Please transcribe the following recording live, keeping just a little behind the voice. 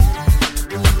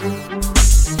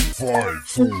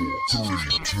Okay,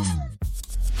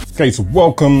 so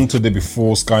welcome to the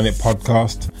Before Skynet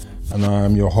podcast, and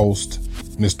I'm your host,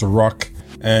 Mr. Rock,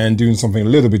 and doing something a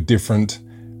little bit different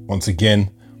once again.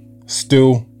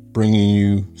 Still bringing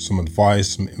you some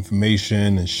advice, some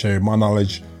information, and sharing my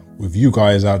knowledge with you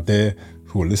guys out there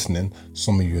who are listening.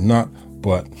 Some of you are not,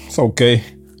 but it's okay.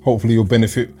 Hopefully you'll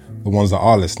benefit the ones that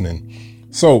are listening.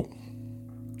 So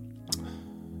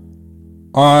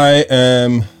I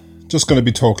am just going to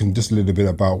be talking just a little bit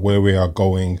about where we are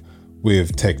going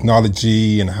with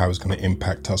technology and how it's going to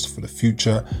impact us for the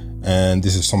future. And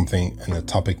this is something and a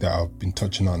topic that I've been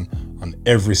touching on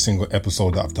every single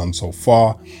episode that I've done so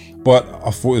far. But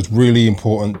I thought it was really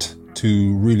important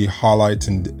to really highlight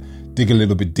and dig a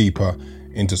little bit deeper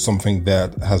into something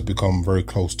that has become very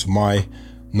close to my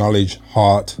knowledge,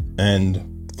 heart,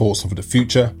 and thoughts of the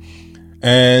future.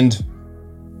 And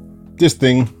this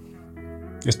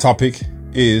topic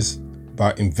is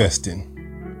about investing.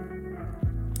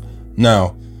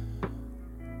 Now,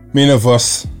 many of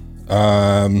us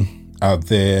out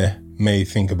there may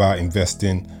think about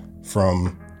investing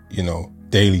from,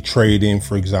 daily trading,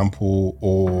 for example,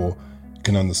 or you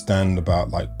can understand about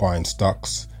like buying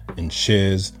stocks and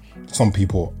shares. Some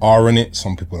people are in it,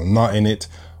 some people are not in it.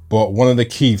 But one of the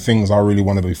key things I really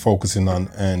want to be focusing on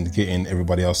and getting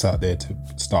everybody else out there to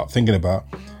start thinking about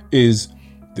is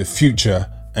the future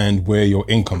and where your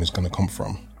income is going to come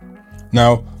from.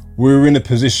 Now, we're in a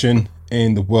position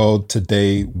in the world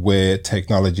today where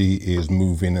technology is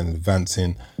moving and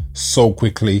advancing so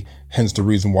quickly, hence the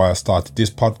reason why I started this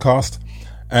podcast.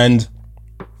 And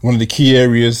one of the key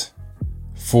areas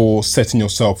for setting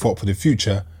yourself up for the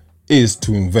future is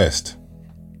to invest.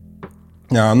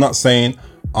 Now, I'm not saying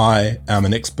I am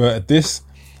an expert at this.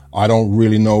 I don't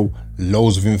really know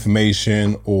loads of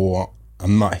information, or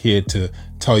I'm not here to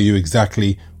tell you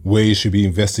exactly where you should be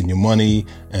investing your money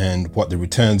and what the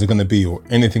returns are going to be or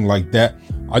anything like that.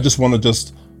 I just want to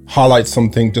just highlight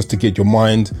something just to get your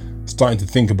mind starting to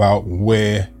think about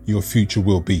where your future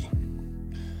will be.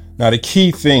 Now, the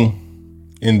key thing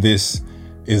in this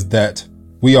is that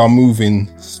we are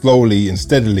moving slowly and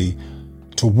steadily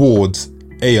towards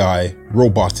AI,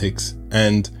 robotics,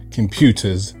 and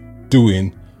computers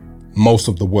doing most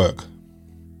of the work.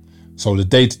 So the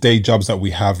day-to-day jobs that we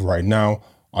have right now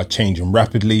are changing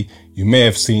rapidly. You may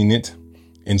have seen it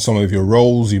in some of your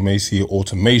roles. You may see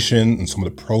automation and some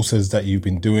of the process that you've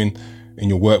been doing in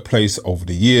your workplace over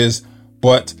the years,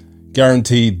 but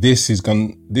guaranteed this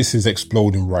is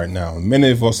exploding right now. And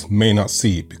many of us may not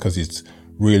see it because it's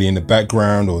really in the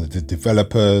background, or the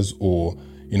developers or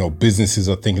businesses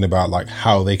are thinking about like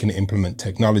how they can implement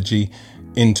technology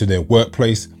into their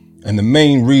workplace. And the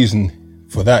main reason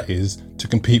for that is to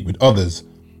compete with others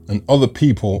and other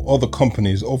people, other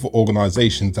companies, other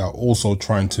organizations that are also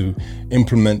trying to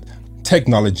implement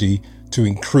technology to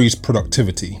increase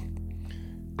productivity.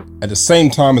 At the same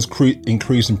time as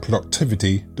increasing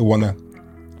productivity, they want to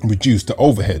reduce the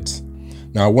overheads.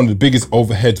 Now, one of the biggest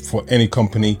overheads for any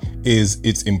company is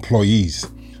its employees.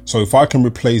 So if I can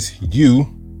replace you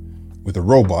with a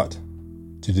robot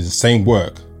to do the same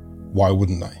work, why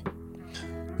wouldn't I?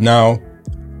 Now,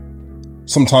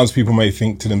 sometimes people may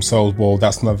think to themselves, well,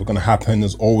 that's never going to happen.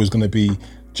 There's always going to be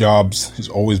jobs. It's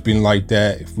always been like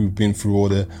that. If we've been through all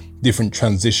the different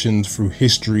transitions through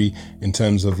history in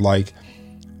terms of like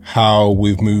how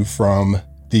we've moved from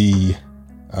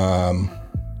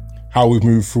how we've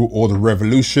moved through all the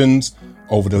revolutions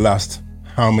over the last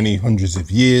how many hundreds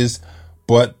of years.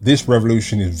 But this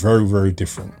revolution is very, very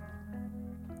different.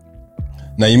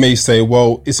 Now, you may say,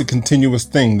 well, it's a continuous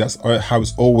thing. That's how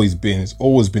it's always been. It's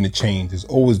always been a change. There's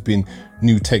always been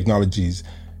new technologies,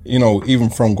 even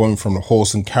from going from the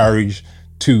horse and carriage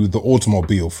to the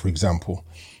automobile, for example.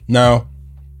 Now,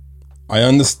 I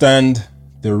understand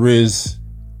there is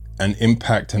an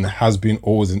impact, and there has been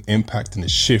always an impact and a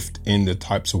shift in the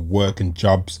types of work and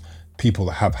jobs people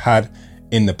have had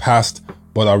in the past.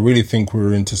 But I really think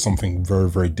we're into something very,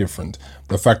 very different.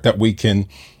 The fact that we can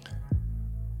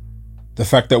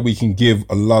give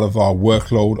a lot of our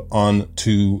workload on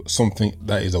to something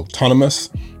that is autonomous,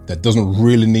 that doesn't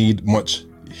really need much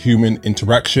human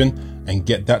interaction, and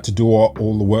get that to do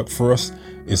all the work for us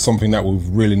is something that we've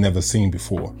really never seen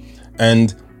before.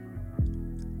 And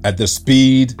at the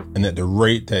speed and at the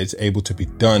rate that it's able to be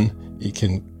done, it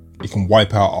can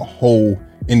wipe out a whole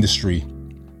industry,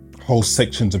 whole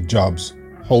sections of jobs,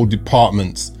 whole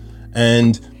departments.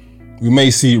 And we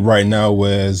may see it right now,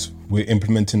 whereas we're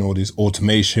implementing all this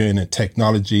automation and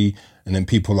technology, and then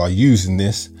people are using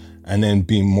this and then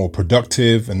being more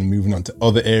productive and moving on to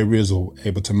other areas, or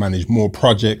able to manage more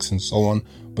projects and so on.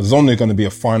 But there's only going to be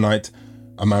a finite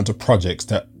amount of projects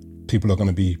that people are going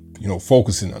to be,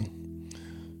 focusing on.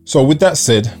 So with that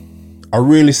said, I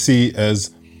really see it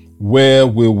as where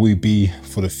will we be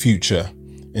for the future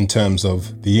in terms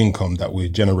of the income that we're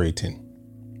generating.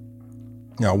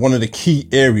 Now, one of the key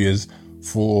areas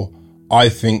for, I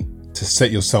think, to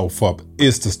set yourself up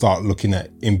is to start looking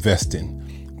at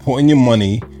investing, putting your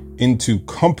money into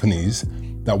companies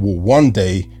that will one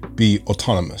day be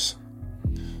autonomous.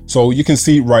 So you can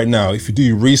see right now, if you do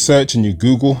your research and you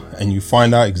Google and you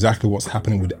find out exactly what's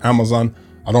happening with Amazon,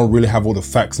 I don't really have all the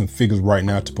facts and figures right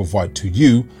now to provide to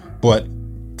you, but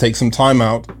take some time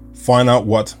out, find out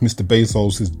what Mr.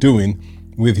 Bezos is doing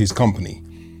with his company.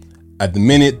 At the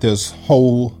minute, there's a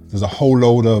whole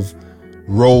load of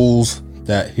roles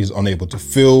that he's unable to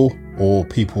fill, or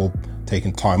people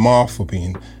taking time off or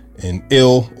being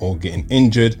ill or getting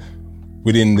injured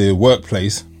within the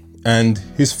workplace. And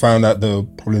he's found out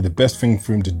probably the best thing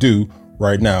for him to do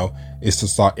right now is to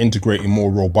start integrating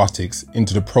more robotics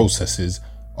into the processes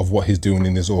of what he's doing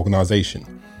in his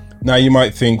organization. Now you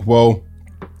might think, well,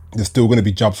 there's still going to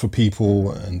be jobs for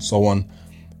people and so on.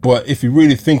 But if you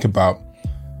really think about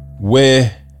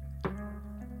where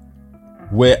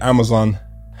Amazon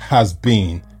has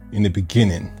been in the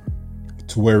beginning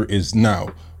to where it is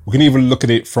now, we can even look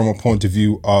at it from a point of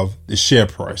view of the share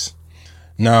price.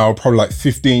 Now, probably like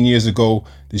 15 years ago,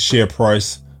 the share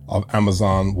price of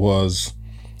Amazon was,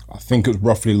 I think it was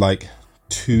roughly like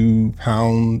 £2,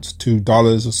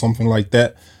 $2 or something like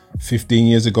that. 15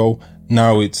 years ago.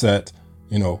 Now it's at,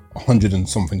 $100 and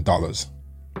something.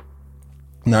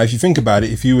 Now, if you think about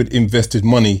it, if you had invested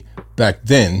money back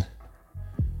then,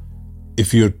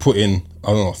 if you had put in,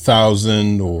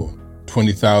 $1,000 or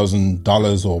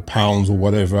 $20,000 or pounds or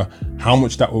whatever, how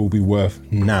much that will be worth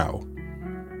now?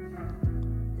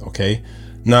 Okay.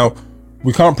 Now,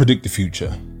 we can't predict the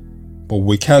future, but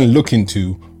we can look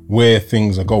into where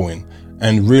things are going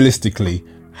and realistically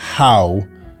how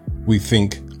we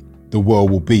think the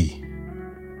world will be.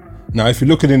 Now, if you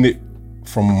look at it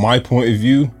from my point of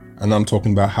view, and I'm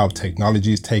talking about how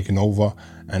technology is taking over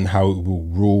and how it will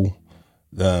rule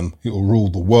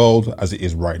the world as it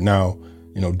is right now.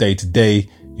 Day to day,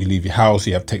 you leave your house,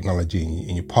 you have technology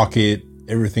in your pocket.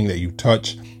 Everything that you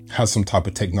touch has some type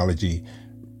of technology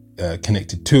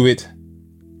connected to it,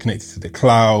 connected to the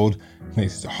cloud,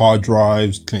 connected to hard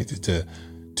drives, connected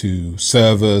to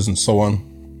servers and so on.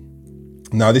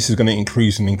 Now, this is going to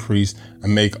increase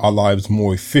and make our lives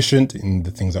more efficient in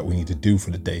the things that we need to do for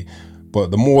the day.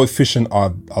 But the more efficient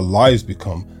our lives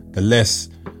become, the less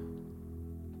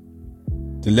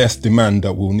demand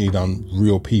that we'll need on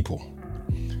real people.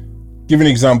 Give an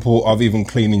example of even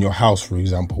cleaning your house, for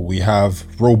example. We have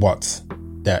robots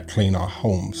that clean our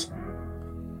homes.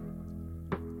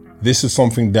 This is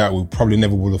something that we probably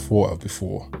never would have thought of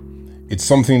before. It's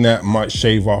something that might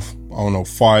shave off,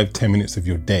 5-10 minutes of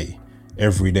your day,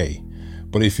 every day.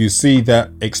 But if you see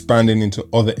that expanding into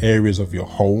other areas of your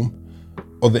home,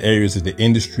 other areas of the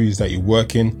industries that you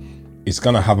work in, it's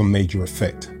going to have a major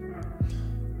effect.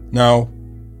 Now,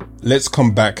 let's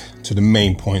come back to the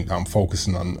main point that I'm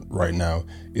focusing on right now,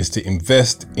 is to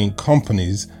invest in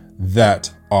companies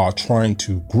that are trying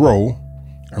to grow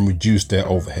and reduce their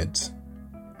overheads.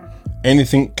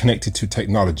 Anything connected to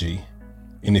technology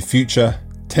in the future,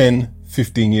 10,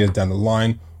 15 years down the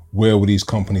line, where will these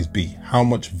companies be? How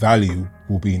much value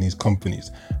will be in these companies?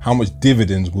 How much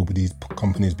dividends will these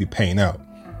companies be paying out?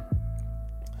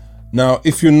 Now,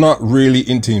 if you're not really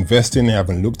into investing and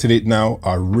haven't looked at it now,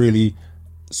 I really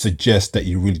suggest that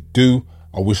you really do.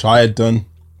 I wish I had done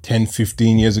 10,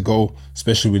 15 years ago,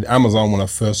 especially with Amazon when I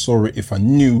first saw it. If I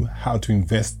knew how to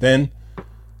invest then,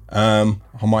 I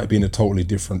might be in a totally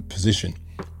different position.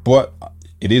 But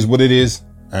it is what it is.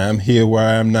 I am here where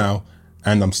I am now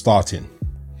and I'm starting.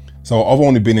 So I've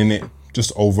only been in it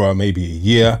just over maybe a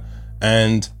year,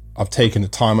 and I've taken the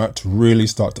time out to really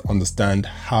start to understand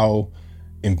how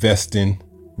investing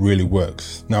really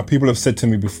works. Now, people have said to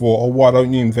me before, why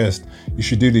don't you invest? You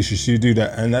should do this, you should do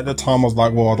that. And at the time I was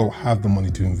like, I don't have the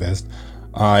money to invest.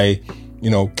 I,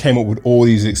 came up with all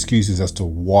these excuses as to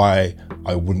why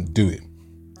I wouldn't do it.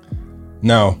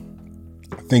 Now,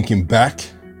 thinking back,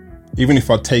 even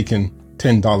if I'd taken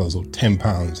 $10 or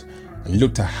 £10 and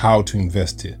looked at how to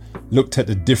invest it, looked at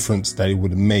the difference that it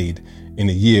would have made in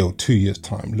a year or 2 years'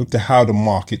 time, looked at how the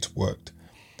markets worked,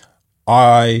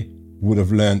 I would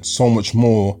have learned so much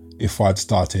more if I'd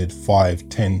started 5,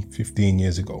 10, 15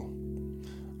 years ago.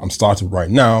 I'm starting right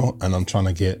now and I'm trying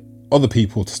to get other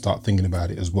people to start thinking about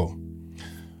it as well.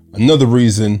 Another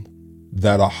reason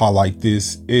that I highlight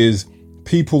this is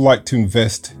people like to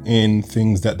invest in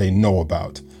things that they know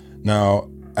about. Now,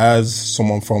 as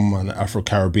someone from an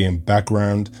Afro-Caribbean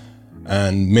background,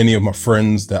 and many of my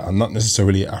friends that are not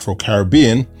necessarily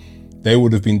Afro-Caribbean, they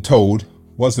would have been told,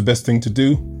 what's the best thing to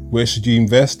do? Where should you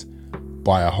invest?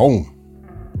 Buy a home.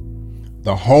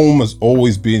 The home has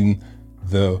always been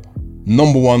the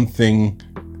number one thing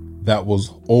that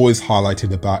was always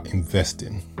highlighted about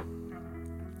investing.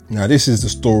 Now, this is the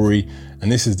story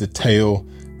and this is the tale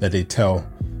that they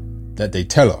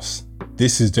tell us.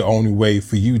 This is the only way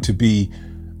for you to be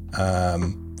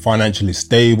financially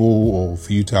stable, or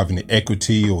for you to have any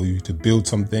equity, or you to build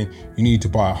something. You need to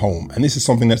buy a home. And this is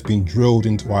something that's been drilled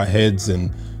into our heads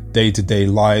and day-to-day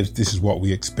lives. This is what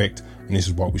we expect and this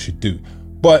is what we should do.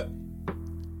 But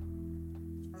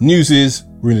news is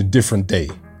we're in a different day.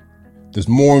 There's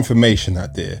more information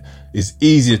out there. It's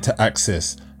easier to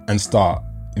access and start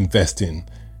investing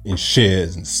in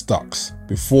shares and stocks.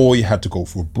 Before, you had to go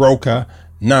through a broker.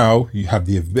 Now you have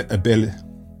the ability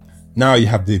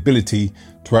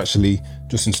to actually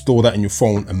just install that in your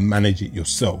phone and manage it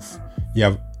yourself. You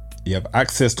have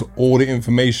access to all the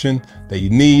information that you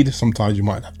need. Sometimes you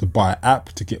might have to buy an app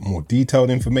to get more detailed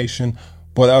information,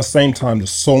 but at the same time,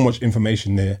 there's so much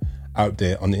information out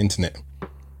there on the internet.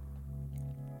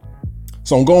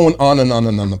 So I'm going on and on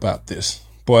and on about this,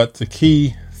 but the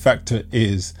key factor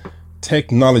is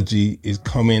technology is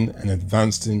coming and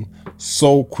advancing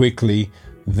so quickly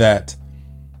that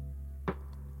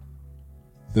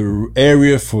the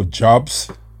area for jobs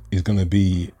is going to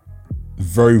be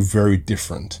very, very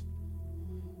different.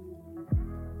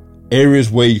 Areas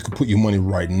where you could put your money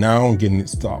right now and getting it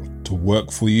start to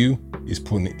work for you is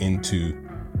putting it into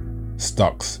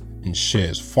stocks and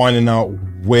shares, finding out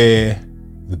where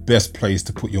the best place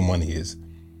to put your money is.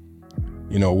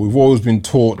 You know, we've always been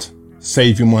taught,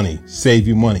 save your money, save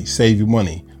your money, save your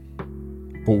money.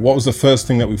 But what was the first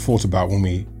thing that we thought about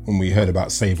when we heard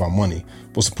about save our money?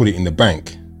 Was to put it in the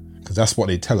bank, because that's what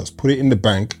they tell us. Put it in the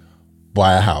bank,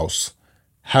 buy a house,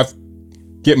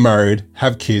 get married,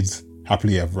 have kids,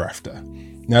 happily ever after.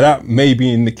 Now that may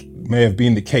have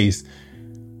been the case,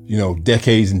 you know,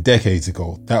 decades and decades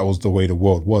ago. That was the way the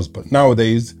world was. But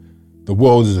nowadays, the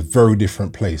world is a very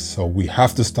different place. So we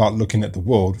have to start looking at the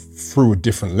world through a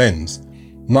different lens.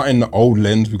 Not in the old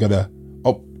lens. We got to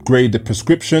upgrade the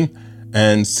prescription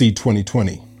and see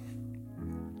 2020.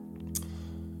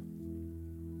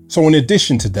 So in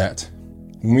addition to that,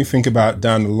 when we think about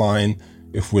down the line,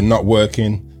 if we're not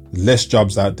working, less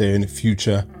jobs out there in the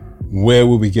future, where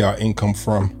will we get our income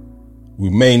from? We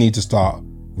may need to start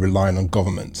relying on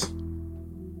government.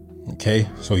 Okay,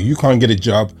 so you can't get a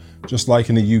job, just like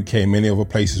in the UK, many other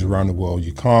places around the world.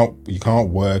 You can't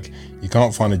work, you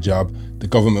can't find a job. The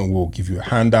government will give you a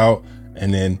handout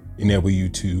and then enable you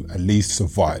to at least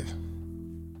survive.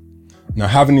 Now,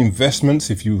 having investments,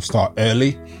 if you start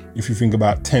early, if you think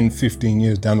about 10, 15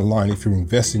 years down the line, if you're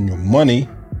investing your money,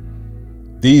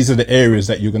 these are the areas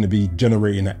that you're going to be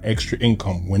generating that extra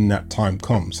income when that time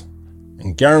comes.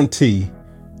 And guarantee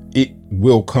it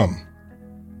will come.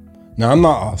 Now, I'm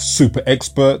not a super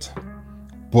expert,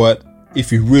 but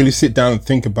if you really sit down and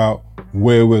think about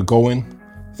where we're going,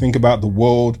 think about the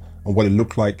world and what it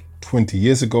looked like 20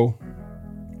 years ago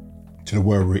to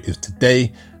where it is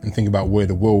today, and think about where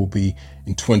the world will be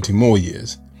in 20 more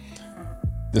years.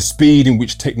 The speed in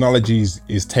which technology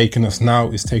is taking us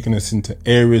now is taking us into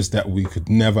areas that we could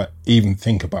never even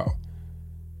think about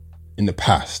in the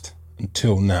past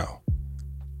until now.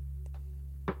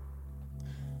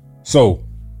 So,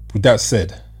 with that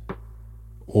said,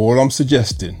 all I'm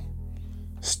suggesting,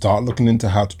 start looking into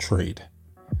how to trade.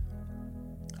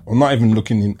 Or not even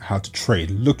looking in how to trade,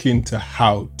 look into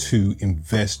how to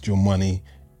invest your money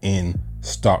in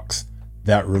stocks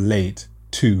that relate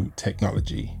to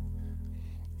technology.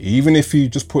 Even if you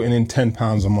just putting in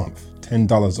 £10 a month,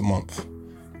 $10 a month,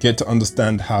 get to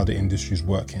understand how the industry is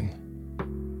working.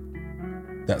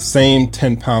 That same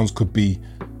 £10 could be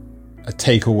a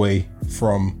takeaway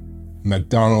from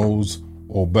McDonald's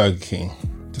or Burger King.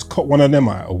 Just cut one of them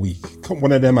out a week, cut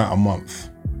one of them out a month,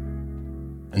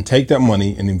 and take that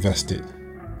money and invest it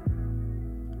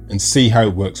and see how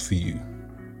it works for you.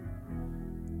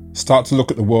 Start to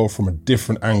look at the world from a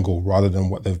different angle rather than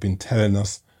what they've been telling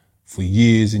us for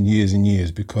years and years and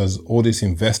years, because all this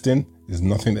investing is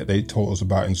nothing that they taught us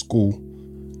about in school.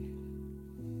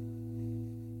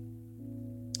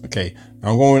 Okay,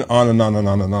 now I'm going on and on and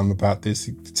on and on about this.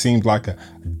 It seems like a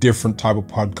different type of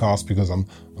podcast because I'm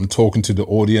talking to the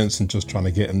audience and just trying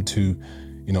to get them to,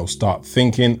 start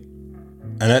thinking.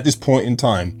 And at this point in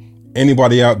time,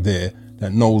 anybody out there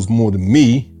that knows more than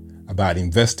me about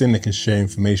investing, that can share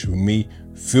information with me,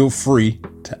 feel free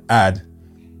to add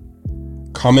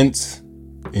comments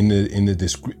in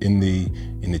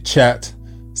the chat,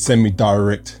 send me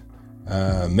direct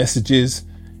messages.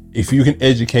 If you can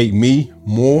educate me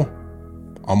more,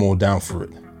 I'm all down for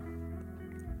it.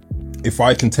 If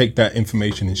I can take that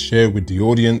information and share with the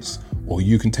audience, or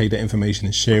you can take that information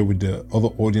and share with the other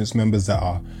audience members that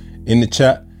are in the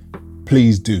chat,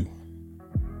 please do.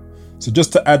 So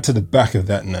just to add to the back of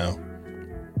that now,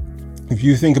 if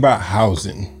you think about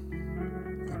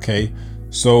housing, okay,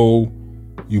 so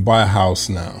you buy a house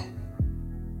now,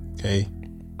 okay,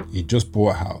 you just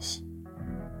bought a house,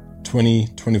 20,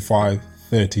 25,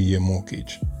 30-year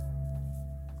mortgage.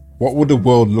 What would the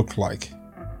world look like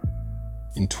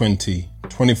in 20,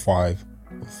 25,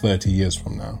 or 30 years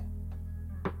from now?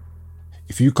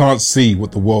 If you can't see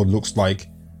what the world looks like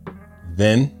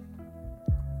then,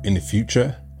 in the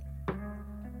future,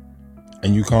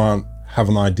 and you can't have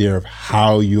an idea of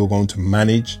how you're going to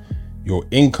manage your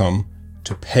income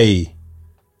to pay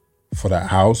for that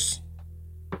house,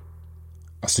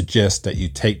 I suggest that you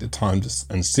take the time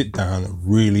and sit down and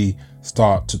really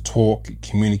start to talk,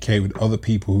 communicate with other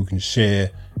people who can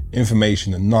share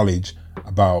information and knowledge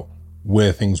about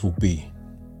where things will be.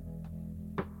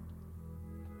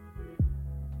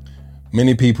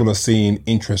 Many people are seeing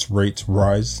interest rates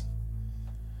rise.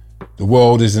 The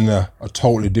world is in a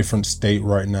totally different state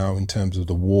right now in terms of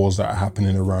the wars that are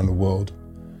happening around the world,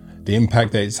 the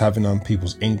impact that it's having on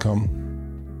people's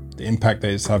income, the impact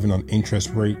that it's having on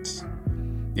interest rates,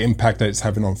 the impact that it's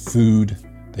having on food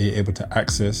that you're able to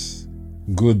access,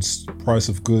 goods, price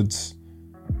of goods.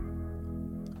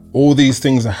 All these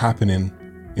things are happening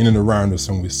in and around us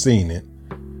and we're seeing it.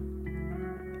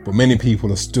 But many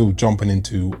people are still jumping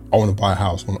into, I want to buy a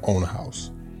house, I want to own a house.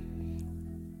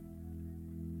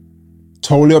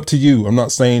 Totally up to you. I'm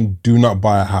not saying do not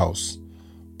buy a house,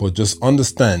 but just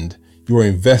understand you're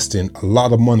investing a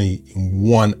lot of money in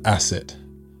one asset.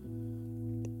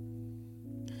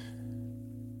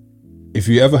 If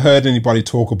you ever heard anybody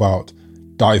talk about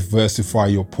diversify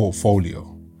your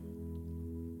portfolio,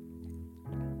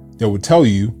 they will tell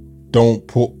you don't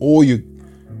put all your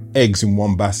eggs in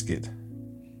one basket.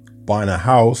 Buying a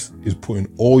house is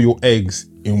putting all your eggs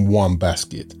in one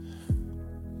basket.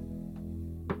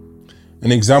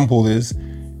 An example is,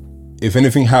 if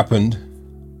anything happened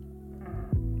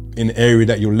in the area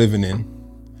that you're living in,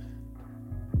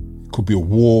 it could be a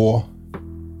war,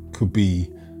 could be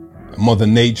Mother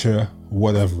Nature,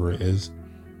 whatever it is,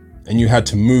 and you had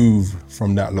to move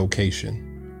from that location.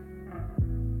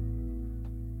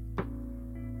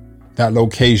 That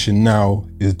location now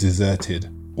is deserted,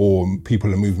 or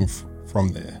people are moving from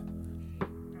there.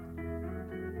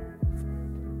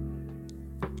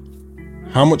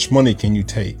 How much money can you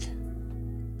take?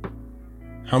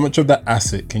 How much of that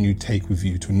asset can you take with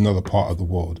you to another part of the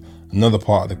world, another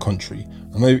part of the country,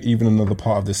 and even another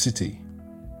part of the city?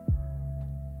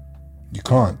 You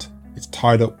can't. It's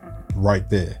tied up right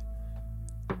there.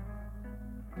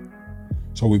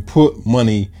 So we put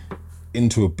money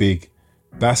into a big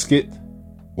basket,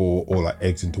 or like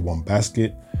eggs into one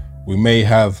basket. We may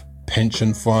have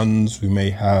pension funds. We may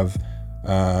have,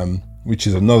 which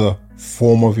is another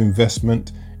form of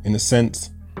investment in a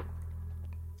sense.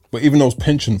 But even those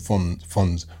pension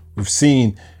funds, we've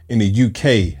seen in the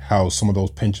UK how some of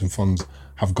those pension funds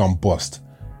have gone bust.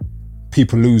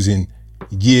 People losing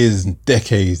years and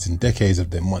decades of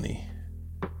their money.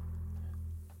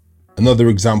 Another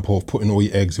example of putting all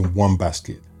your eggs in one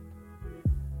basket.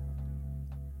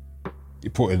 You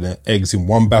put the eggs in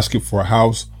one basket for a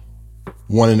house,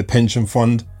 one in a pension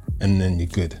fund, and then you're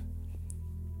good.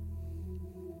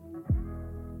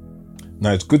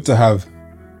 Now, it's good to have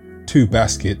two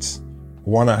baskets.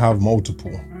 Why not have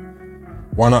multiple?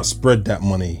 Why not spread that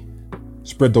money?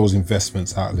 Spread those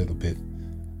investments out a little bit.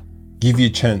 Give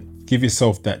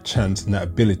yourself that chance and that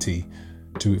ability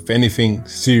to, if anything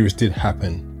serious did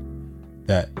happen,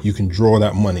 that you can draw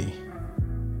that money.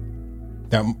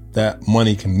 That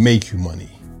money can make you money.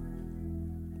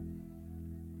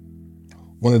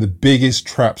 One of the biggest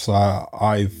traps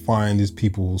I find is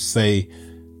people will say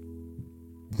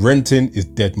renting is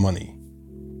dead money.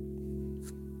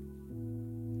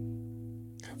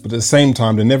 But at the same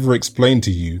time, they never explain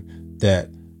to you that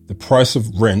the price of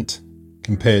rent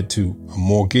compared to a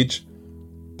mortgage,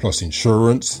 plus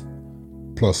insurance,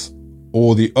 plus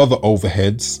all the other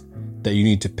overheads that you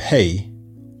need to pay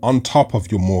on top of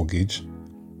your mortgage,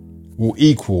 will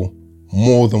equal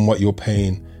more than what you're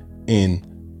paying in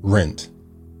rent.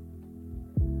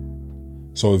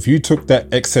 So if you took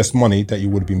that excess money that you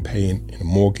would have been paying in a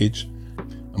mortgage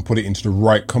and put it into the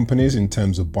right companies in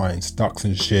terms of buying stocks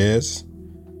and shares,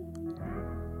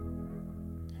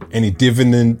 any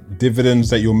dividends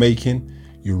that you're making,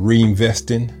 you're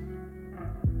reinvesting.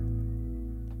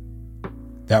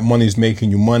 That money is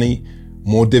making you money.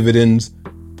 more dividends,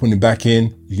 putting it back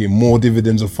in, you get more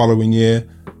dividends the following year,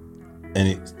 and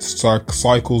it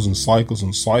cycles and cycles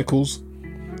and cycles.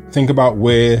 Think about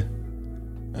where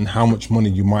and how much money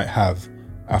you might have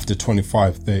after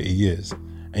 25, 30 years.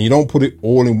 And you don't put it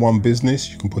all in one business.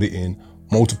 You can put it in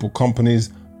multiple companies,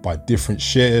 buy different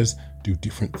shares, do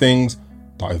different things,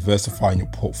 diversify in your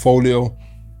portfolio.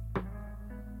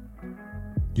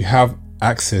 You have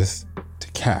access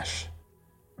to cash.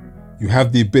 You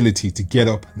have the ability to get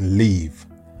up and leave.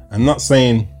 I'm not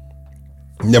saying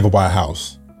never buy a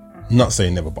house. I'm not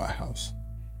saying never buy a house.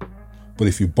 But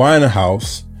if you're buying a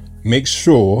house, make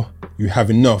sure you have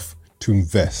enough to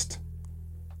invest.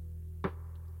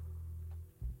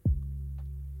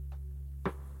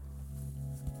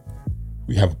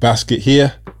 We have a basket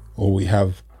here, or we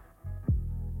have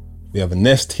a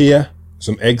nest here,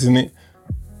 some eggs in it.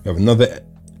 We have another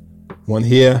one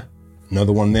here,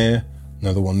 another one there,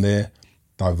 another one there.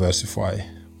 Diversify.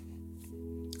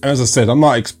 As I said, I'm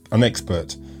not an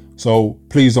expert, so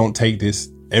please don't take this,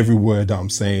 every word that I'm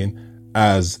saying,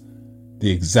 as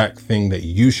the exact thing that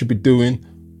you should be doing.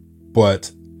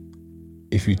 But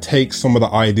if you take some of the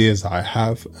ideas that I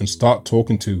have and start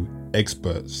talking to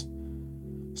experts,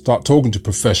 start talking to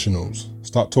professionals,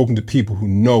 start talking to people who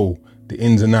know the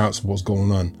ins and outs of what's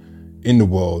going on in the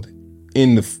world,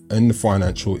 in the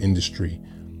financial industry,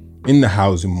 in the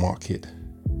housing market,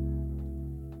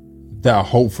 that'll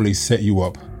hopefully set you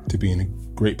up to be in a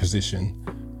great position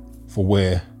for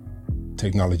where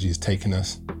technology is taking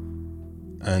us.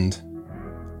 And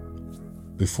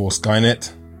before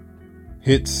Skynet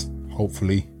hits,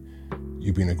 hopefully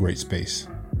you'll be in a great space.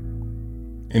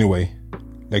 Anyway,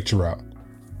 lecture out.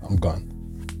 I'm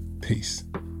gone. Peace.